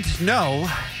didn't know,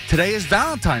 today is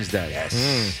Valentine's Day.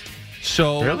 Yes.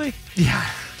 So. Really? Yeah.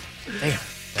 Damn.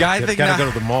 Guy thing. Gotta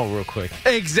go to the mall real quick.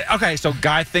 Okay, so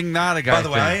guy thing, not a guy thing. By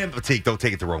the way, I am. Don't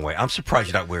take it the wrong way. I'm surprised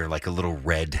you're not wearing like a little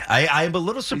red. I am a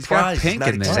little surprised. He's got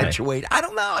pink in there. Accentuate. I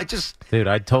don't know. Dude,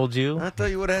 I told you. I thought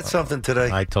you would have had something today.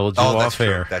 I told you that's off true.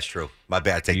 air. That's true. My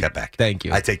bad. I take that back. Thank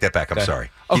you. I take that back. I'm sorry.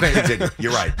 Okay. Continue.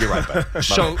 You're right. You're right, bud.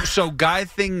 So guy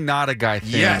thing, not a guy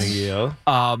thing. Yes. Yeah.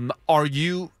 Are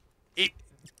you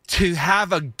to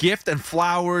have a gift and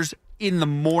flowers in the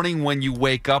morning when you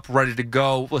wake up, ready to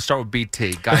go? Let's start with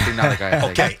BT. Guy thing, not a guy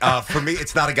thing. Okay, for me,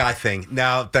 it's not a guy thing.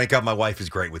 Now, thank God my wife is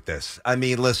great with this. I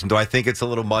mean, listen, do I think it's a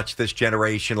little much this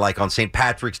generation? Like on St.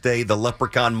 Patrick's Day, the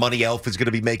leprechaun money elf is going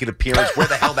to be making an appearance. Where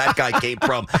the hell that guy came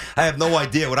from? I have no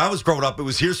idea. When I was growing up, it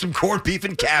was here's some corned beef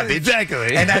and cabbage.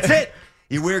 Exactly. And that's it.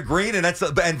 You wear green, and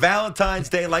and Valentine's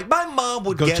Day, like my mom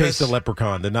would Go get chase us. the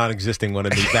leprechaun, the non-existing one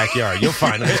in the backyard. You'll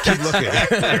find him. Just keep looking.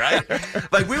 Right?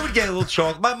 Like we would get a little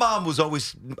chocolate. My mom was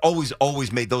always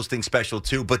made those things special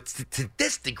too. But to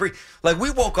this degree, like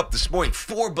we woke up this morning,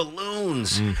 4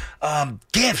 balloons,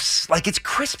 gifts. Like it's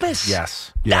Christmas.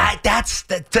 Yes. Yeah. That's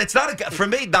not for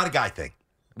me. Not a guy thing.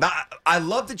 I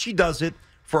love that she does it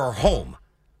for her home,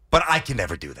 but I can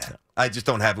never do that. I just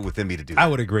don't have it within me to do that. I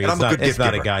would agree. And It's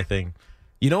not a guy thing.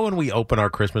 You know when we open our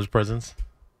Christmas presents?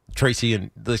 Tracy and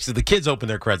the kids open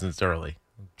their presents early.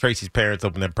 Tracy's parents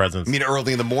open their presents. You mean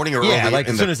early in the morning or yeah, early like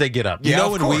as soon as they get up. You know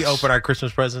when we open our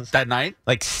Christmas presents? That night?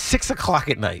 Like 6 o'clock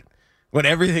at night. When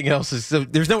everything else is... So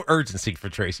there's no urgency for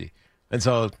Tracy. And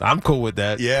so I'm cool with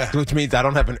that. Yeah. Which means I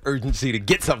don't have an urgency to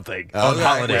get something on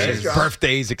holidays,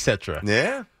 birthdays, etc.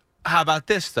 Yeah. How about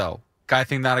this, though? Guy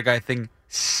thing, not a guy thing.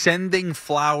 Sending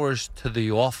flowers to the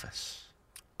office.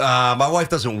 My wife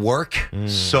doesn't work,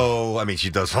 so, I mean,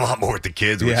 she does a lot more with the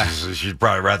kids, which is she'd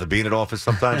probably rather be in an office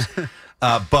sometimes.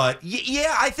 But,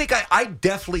 yeah, I think I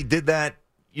definitely did that.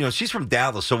 She's from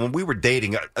Dallas, so when we were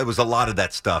dating, it was a lot of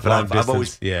that stuff. And I've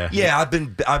always,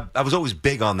 I was always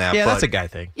big on that. Yeah, but that's a guy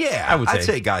thing. Yeah, I'd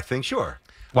say a guy thing, sure.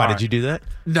 Why did you do that?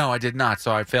 No, I did not,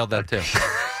 so I failed that, too.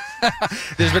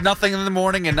 There's been nothing in the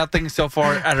morning and nothing so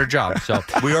far at her job. So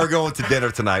we are going to dinner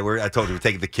tonight. I told you we're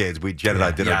taking the kids. Jen and I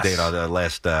did our date on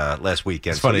last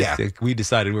weekend. It's funny. So, we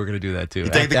decided we were going to do that too. You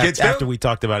take the kids too? After we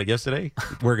talked about it yesterday,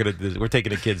 we're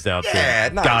taking the kids out to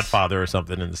nice. Godfather or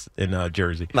something in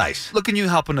Jersey. Nice. Look at you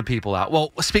helping the people out.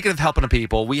 Well, speaking of helping the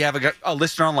people, we have a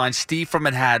listener online, Steve from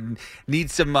Manhattan,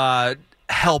 needs some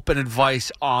help and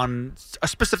advice on a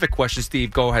specific question.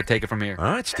 Steve, go ahead, take it from here. All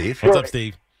right, Steve. What's up,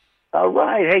 Steve? All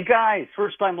right. Hey, guys.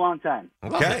 First time, long time.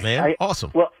 Okay, man.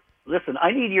 Awesome. Well, listen,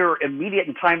 I need your immediate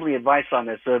and timely advice on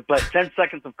this, but 10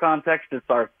 seconds of context. It's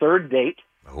our third date.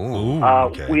 Ooh,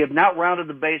 okay. We have not rounded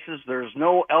the bases. There's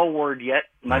no L word yet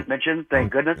mentioned,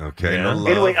 thank goodness. Okay, Yeah. no love,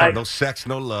 Anyway, no sex,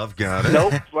 no love. Got it.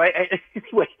 Nope, right?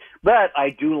 Anyway, but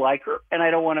I do like her, and I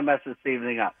don't want to mess this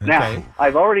evening up. Okay. Now,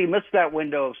 I've already missed that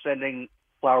window of sending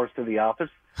flowers to the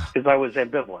office because I was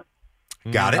ambivalent.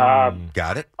 Got it.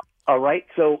 Got it. All right,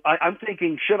 so I'm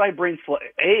thinking, should I bring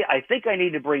I think I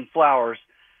need to bring flowers,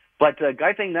 but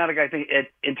guy thing, not a guy thing.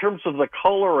 In terms of the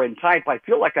color and type, I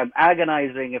feel like I'm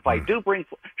agonizing if I do bring.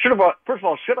 First of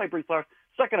all, should I bring flowers?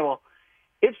 Second of all,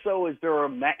 if so, is there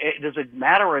does it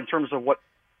matter in terms of what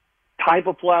type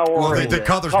of flower? Well, and the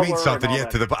colors mean color something. and all Yeah,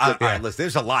 that? to the. All right, listen.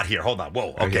 There's a lot here. Hold on.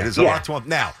 Whoa. Okay. There's a lot to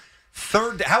now.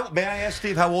 Third. How may I ask,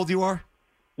 Steve? How old you are?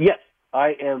 Yes,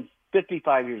 I am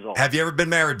 55 years old. Have you ever been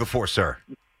married before, sir?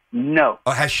 No.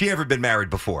 Oh, has she ever been married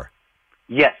before?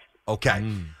 Yes. Okay.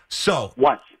 So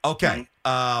once. Okay.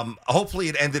 Hopefully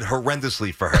it ended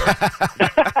horrendously for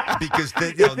her because now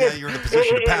you're in a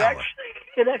position of power.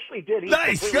 It actually did.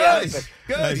 Nice,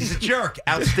 good. He's a jerk.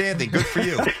 Outstanding. Good for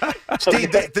you,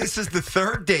 Steve. This is the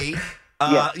third date.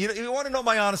 You want to know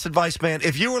my honest advice, man?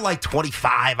 If you were like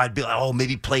 25, I'd be like, oh,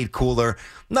 maybe played cooler.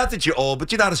 Not that you're old,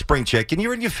 but you're not a spring chick, and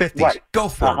you're in your 50s. Right. Go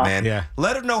for it, man. Yeah.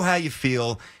 Let her know how you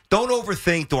feel. Don't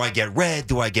overthink. Do I get red?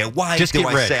 Do I get white? Just do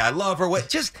get I red. say I love her?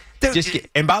 What?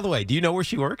 And by the way, do you know where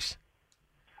she works?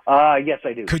 Yes,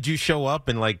 I do. Could you show up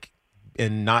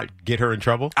and not get her in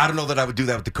trouble? I don't know that I would do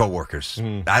that with the coworkers.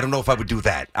 I don't know if I would do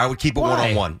that. I would keep it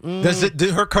Why? one-on-one.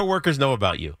 Do her coworkers know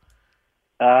about you?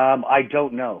 I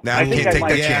don't know. Now, I think can't take might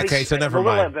that chance. Okay, so never a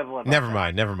little mind. ambivalent Never about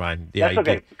mind. Never mind. that. Yeah, That's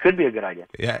okay. Could be a good idea.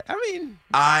 Yeah, I mean,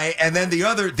 and then the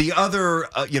other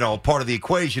part of the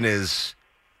equation is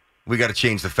we got to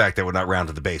change the fact that we're not round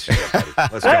to the bases.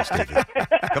 Let's go, Stevie.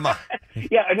 Come on.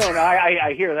 Yeah, no,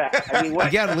 I hear that. I mean, you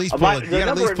got to at least pull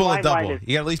a double. You got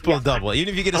to at least pull a double.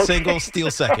 Even if you get a single, steal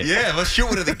second. Yeah, let's shoot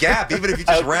into the gap. Even if you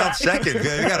just round second, you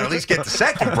got to at least get the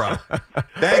second, bro.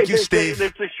 Thank you, Steve.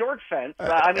 It's a short fence.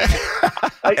 I mean,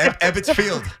 Ebbets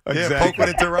Field. Exactly. Yeah, poking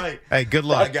it to right. Hey, good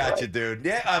luck. I got you, dude.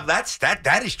 Yeah,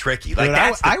 that is tricky. Like,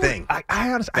 that's the thing.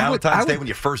 I honestly, Valentine's Day when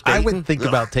you're first dating. I wouldn't think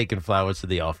about taking flowers to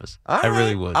the office. I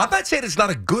really would. I'm not saying it's not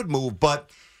a good move, but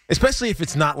especially if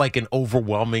it's not like an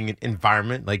overwhelming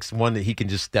environment, like one that he can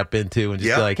just step into and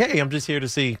just be like, "Hey, I'm just here to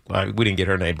see." We didn't get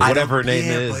her name, but whatever her name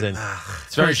is, and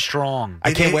it's very strong.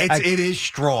 I can't wait. It is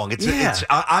strong.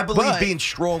 I believe being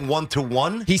strong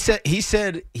 1-to-1. He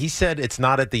said it's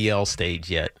not at the Yale stage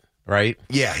yet. Right?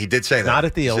 Yeah, he did say that. Not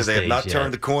at the L stage. They have not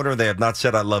turned the corner. They have not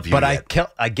said "I love you." But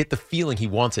yet. I get the feeling he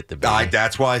wants it to be.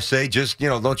 That's why I say just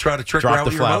don't try to trick around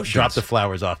with your emotions. Drop the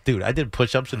flowers off, dude. I did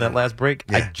push-ups in that last break.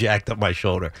 Yeah. I jacked up my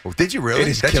shoulder. Well, did you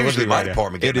really? That's usually my right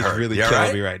department. It is hurt. really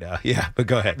killing me right now. Yeah, but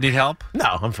go ahead. Need help? No,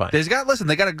 I'm fine. They got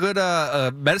a good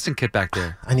medicine kit back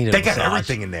there. I need. They got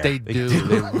everything in there. They do.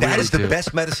 That is the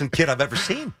best medicine kit I've ever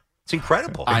seen. It's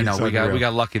incredible. I know. We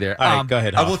got lucky there. All right, go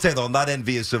ahead. I will say, though, I'm not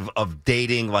envious of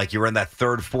dating. Like, you're in that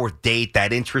third, fourth date,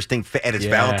 that interesting, and it's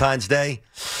Valentine's Day.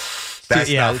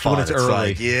 That's not fun. When it's early.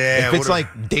 Like, if it's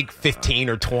like date 15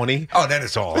 or 20. Oh, then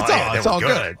it's all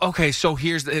good. Okay, so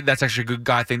that's actually a good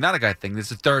guy thing, not a guy thing.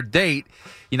 This is third date.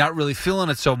 You're not really feeling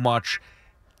it so much.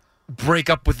 Break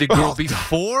up with the girl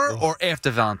before or after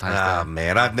Valentine's Day? Ah,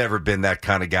 man, I've never been that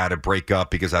kind of guy to break up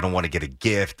because I don't want to get a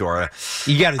gift or.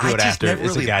 You got to do it after.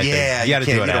 It's a guy thing. Yeah, you got to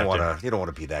do it after. You don't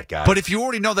want to be that guy. But if you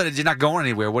already know that you're not going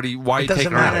anywhere, why are you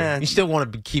taking her out? You still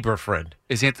want to keep her a friend.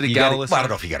 Is Anthony Gallo listening? I don't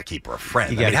know if you got to keep her a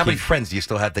friend. How many friends do you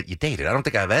still have that you dated? I don't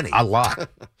think I have any. A lot.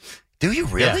 Do you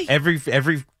really? Yeah,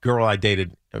 every girl I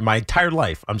dated my entire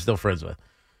life, I'm still friends with.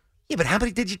 Yeah, but how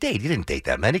many did you date? You didn't date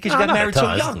that many because you got married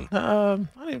so young.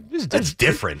 That's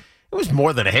different. It was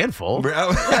more than a handful.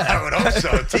 I would hope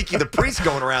so. Tiki the priest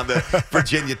going around the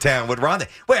Virginia town with Rhonda.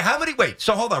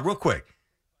 So hold on real quick.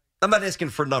 I'm not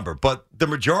asking for a number, but the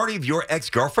majority of your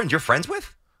ex-girlfriends you're friends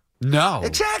with? No.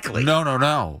 Exactly. No.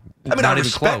 I mean, I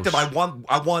respect them. I want.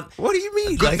 What do you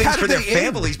mean? Good things for their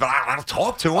families, but I don't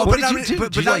talk to them. Oh, but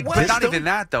not even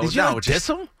that though. Did you diss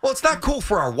them? Well, it's not cool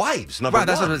for our wives. Number one.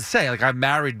 That's what I was saying. Like, I'm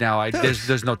married now.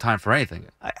 There's no time for anything.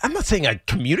 I'm not saying I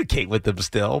communicate with them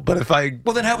still, but if I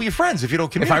then how are you friends if you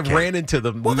don't communicate? If I ran into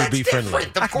them, we would be friendly.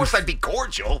 Of course, I'd be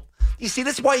cordial. You see,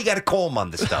 that's why you got to call him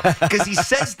on this stuff because he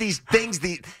says these things.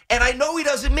 And I know he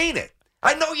doesn't mean it.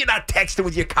 I know you're not texting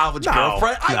with your college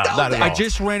girlfriend. I know that. I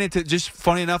just ran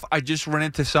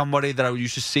into somebody that I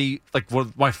used to see, like,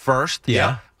 my first.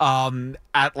 Yeah.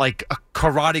 At, like, a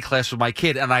karate class with my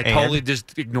kid, and I totally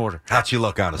just ignored her. How'd she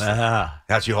look, honestly?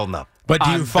 How'd she holding up? But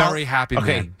do you I'm very happy,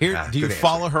 man. Do you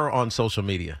follow her on social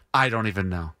media? I don't even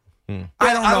know.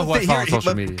 I don't know who I follow on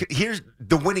social media. Here's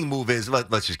the winning move is,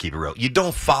 let's just keep it real. You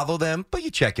don't follow them, but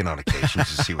you check in on occasion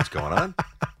to see what's going on.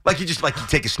 Like you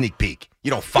take a sneak peek.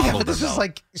 You don't follow them. This is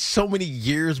like so many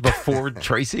years before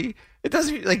Tracy. It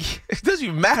doesn't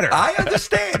even matter. I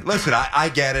understand. Listen, I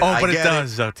get it. But it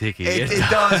does, though, Tiki. It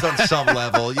does on some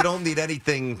level. You don't need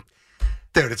anything.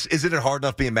 Dude, isn't it hard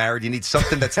enough being married? You need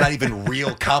something that's not even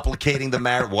real, complicating the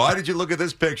marriage. Why did you look at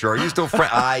this picture? Are you still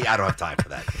friends? I don't have time for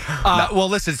that. No. Well,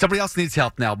 listen, somebody else needs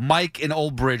help now. Mike in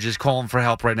Old Bridge is calling for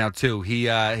help right now, too. He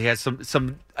has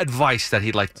some advice that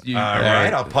he'd like you. All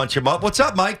right, I'll punch him up. What's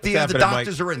up, Mike? The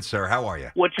doctors are in, sir. How are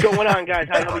you? What's going on, guys?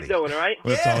 How you doing, all right?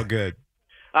 It's all good.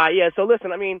 Yeah, so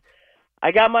listen, I mean,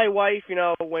 I got my wife,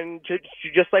 when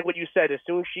just like what you said, as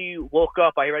soon as she woke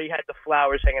up, I already had the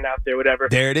flowers hanging out there, whatever.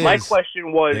 There it is. My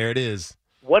question was, there it is.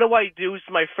 What do I do? It's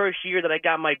my first year that I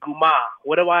got my guma.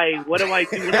 What do I do? What do I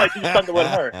do something with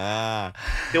her?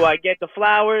 Do I get the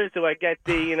flowers? Do I get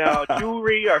the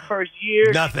jewelry? Our first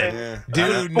year? Nothing.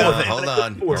 Do nothing. Hold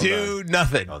on. Do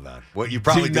nothing. Hold on. What you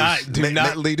probably do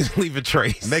not leave a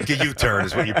trace. Make a U-turn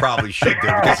is what you probably should do,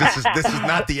 because this is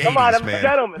not the 80s, Come on, I'm man. a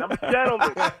gentleman.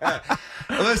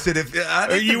 Listen, I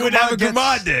think you would have a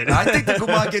Gumad then. I think the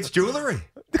Gumad gets jewelry.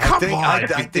 I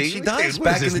think she does.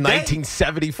 Back in the day,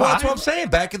 1975. Well, that's what I'm saying.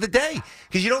 Back in the day,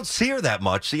 because you don't see her that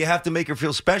much, so you have to make her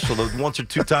feel special. Once or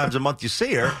two times a month you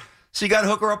see her, so you got to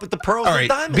hook her up with the pearls and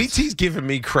diamonds. BT's giving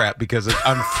me crap because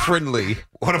I'm friendly.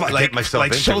 What am I getting myself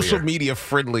into social here? media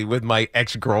friendly with my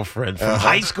ex-girlfriend from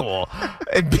high school,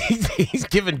 and BT's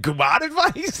giving Gumad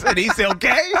advice, and he's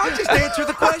okay. I'll just answer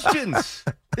the questions.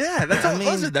 Yeah, that's all.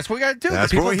 Listen, that's what we got to do.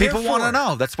 That's what people want to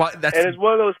know. That's why. And it's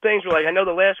one of those things where, like, I know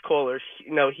the last caller,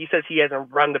 he says he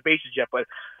hasn't run the bases yet, but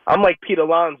I'm like Pete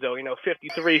Alonso,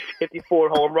 53, 54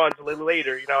 home runs a little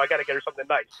later. I got to get her something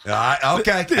nice.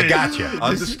 Okay, I got you.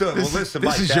 Understood. Well, listen,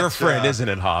 Mike, this is your friend, isn't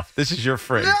it, Hoff? This is your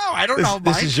friend. No, I don't know, Mike.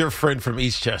 This is your friend from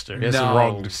Eastchester. He has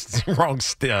the wrong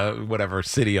whatever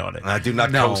city on it. I do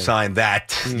not co-sign that.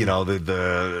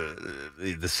 The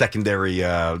secondary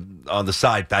on the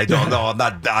side. I don't know.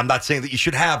 I'm not saying that you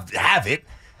should have it,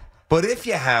 but if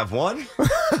you have one,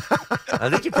 I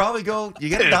think you probably you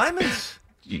get diamonds.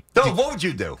 What would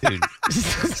you do? Go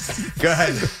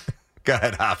ahead,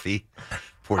 Hafi.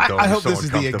 I hope this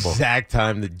is the exact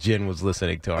time that Jen was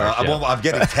listening to our show. Well, I'm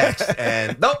getting text,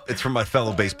 and nope, it's from my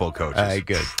fellow baseball coaches. All right,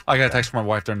 good. I got a text from my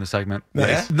wife during the segment.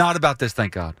 Yeah? Not about this,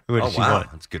 thank God. What did she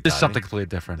want? That's good. Just something completely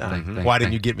different. Why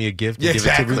didn't you get me a gift? You give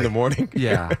it to me in the morning?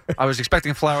 Yeah. I was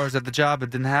expecting flowers at the job. It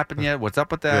didn't happen yet. What's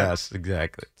up with that? Yes,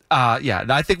 exactly. Yeah.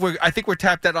 I think we're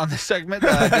tapped out on this segment.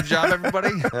 Good job,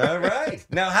 everybody. All right.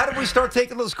 Now, how did we start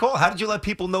taking those calls? How did you let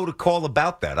people know to call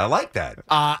about that? I like that.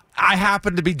 I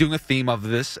happened to be doing a theme of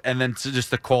this, and then just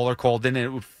the caller called in, and it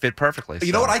would fit perfectly.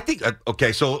 You know what I think?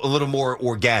 Okay, so a little more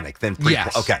organic than pre.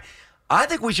 Yes. Okay. I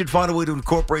think we should find a way to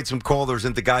incorporate some callers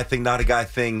into Guy Thing, Not a Guy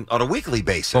Thing on a weekly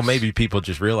basis. Well, maybe people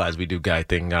just realize we do Guy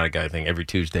Thing, Not a Guy Thing every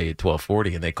Tuesday at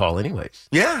 12:40, and they call anyways.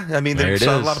 Yeah, I mean, there's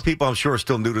a lot of people, I'm sure, are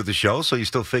still new to the show, so you're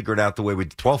still figuring out the way we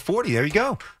 12:40. There you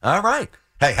go. All right.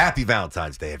 Hey, happy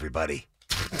Valentine's Day, everybody.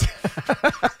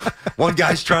 One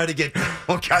guy's trying to get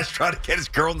his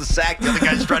girl in the sack. The other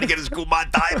guy's trying to get his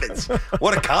Gumad diamonds.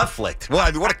 What a conflict. Well,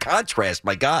 I mean, what a contrast.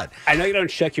 My God. I know you don't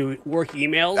check your work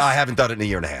emails. I haven't done it in a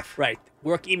year and a half. Right.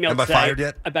 Work emails. Am I fired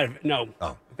yet? No.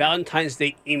 Oh. Valentine's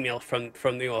Day email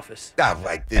from the office. Oh,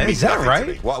 right. Is that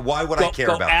right? Why would I care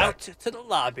about that? Go out to the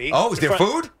lobby. Oh, is there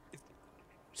food?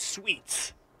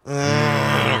 Sweets.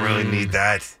 I don't really need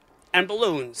that. And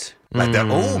balloons. Like that.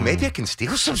 Oh, maybe I can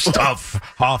steal some stuff.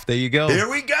 Hoff, there you go. Here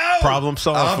we go. Problem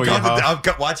solved for you,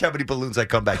 Hoff. Watch how many balloons I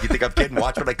come back. You think I'm kidding?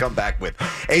 Watch what I come back with.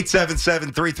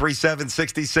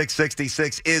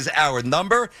 877-337-6666 is our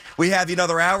number. We have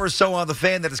another hour or so on the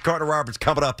Fan. That is Carter Roberts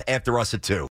coming up after us at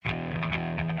 2.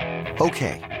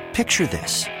 Okay, picture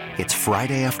this. It's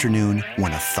Friday afternoon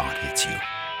when a thought hits you.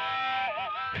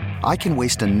 I can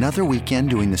waste another weekend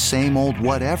doing the same old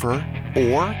whatever,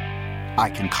 or I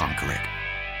can conquer it.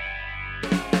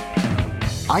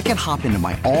 I can hop into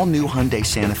my all-new Hyundai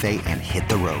Santa Fe and hit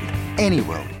the road. Any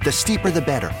road. The steeper, the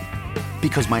better.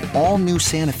 Because my all-new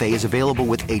Santa Fe is available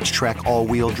with H-Track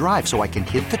all-wheel drive, so I can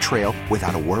hit the trail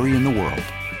without a worry in the world.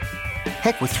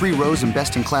 Heck, with 3 rows and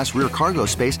best-in-class rear cargo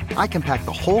space, I can pack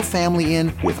the whole family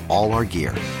in with all our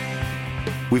gear.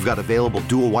 We've got available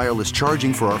dual wireless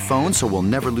charging for our phones, so we'll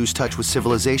never lose touch with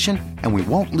civilization, and we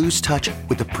won't lose touch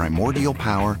with the primordial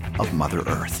power of Mother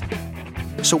Earth.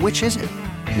 So which is it?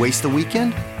 Waste the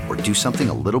weekend or do something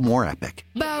a little more epic?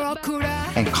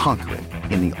 And conquer it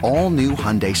in the all-new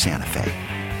Hyundai Santa Fe.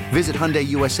 Visit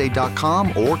HyundaiUSA.com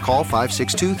or call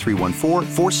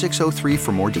 562-314-4603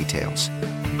 for more details.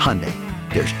 Hyundai,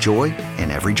 there's joy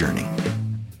in every journey.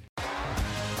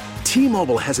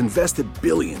 T-Mobile has invested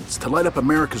billions to light up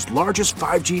America's largest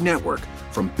 5G network,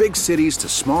 from big cities to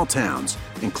small towns,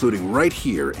 including right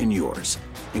here in yours.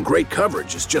 And great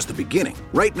coverage is just the beginning.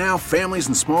 Right now, families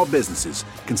and small businesses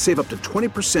can save up to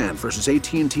 20% versus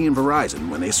AT&T and Verizon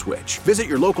when they switch. Visit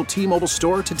your local T-Mobile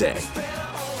store today.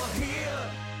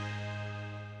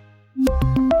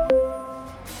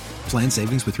 Plan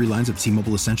savings with 3 lines of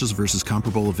T-Mobile Essentials versus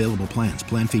comparable available plans.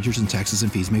 Plan features and taxes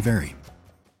and fees may vary.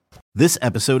 This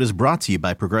episode is brought to you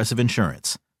by Progressive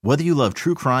Insurance. Whether you love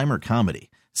true crime or comedy,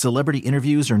 celebrity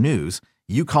interviews or news,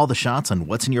 you call the shots on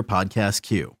what's in your podcast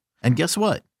queue. And guess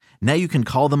what? Now you can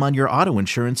call them on your auto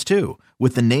insurance too,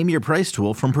 with the Name Your Price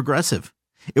tool from Progressive.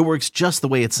 It works just the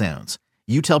way it sounds.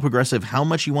 You tell Progressive how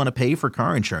much you want to pay for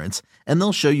car insurance, and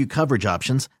they'll show you coverage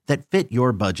options that fit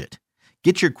your budget.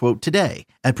 Get your quote today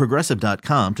at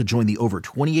Progressive.com to join the over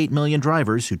 28 million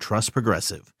drivers who trust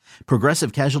Progressive.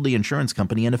 Progressive Casualty Insurance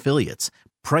Company and Affiliates.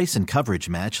 Price and coverage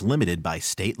match limited by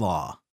state law.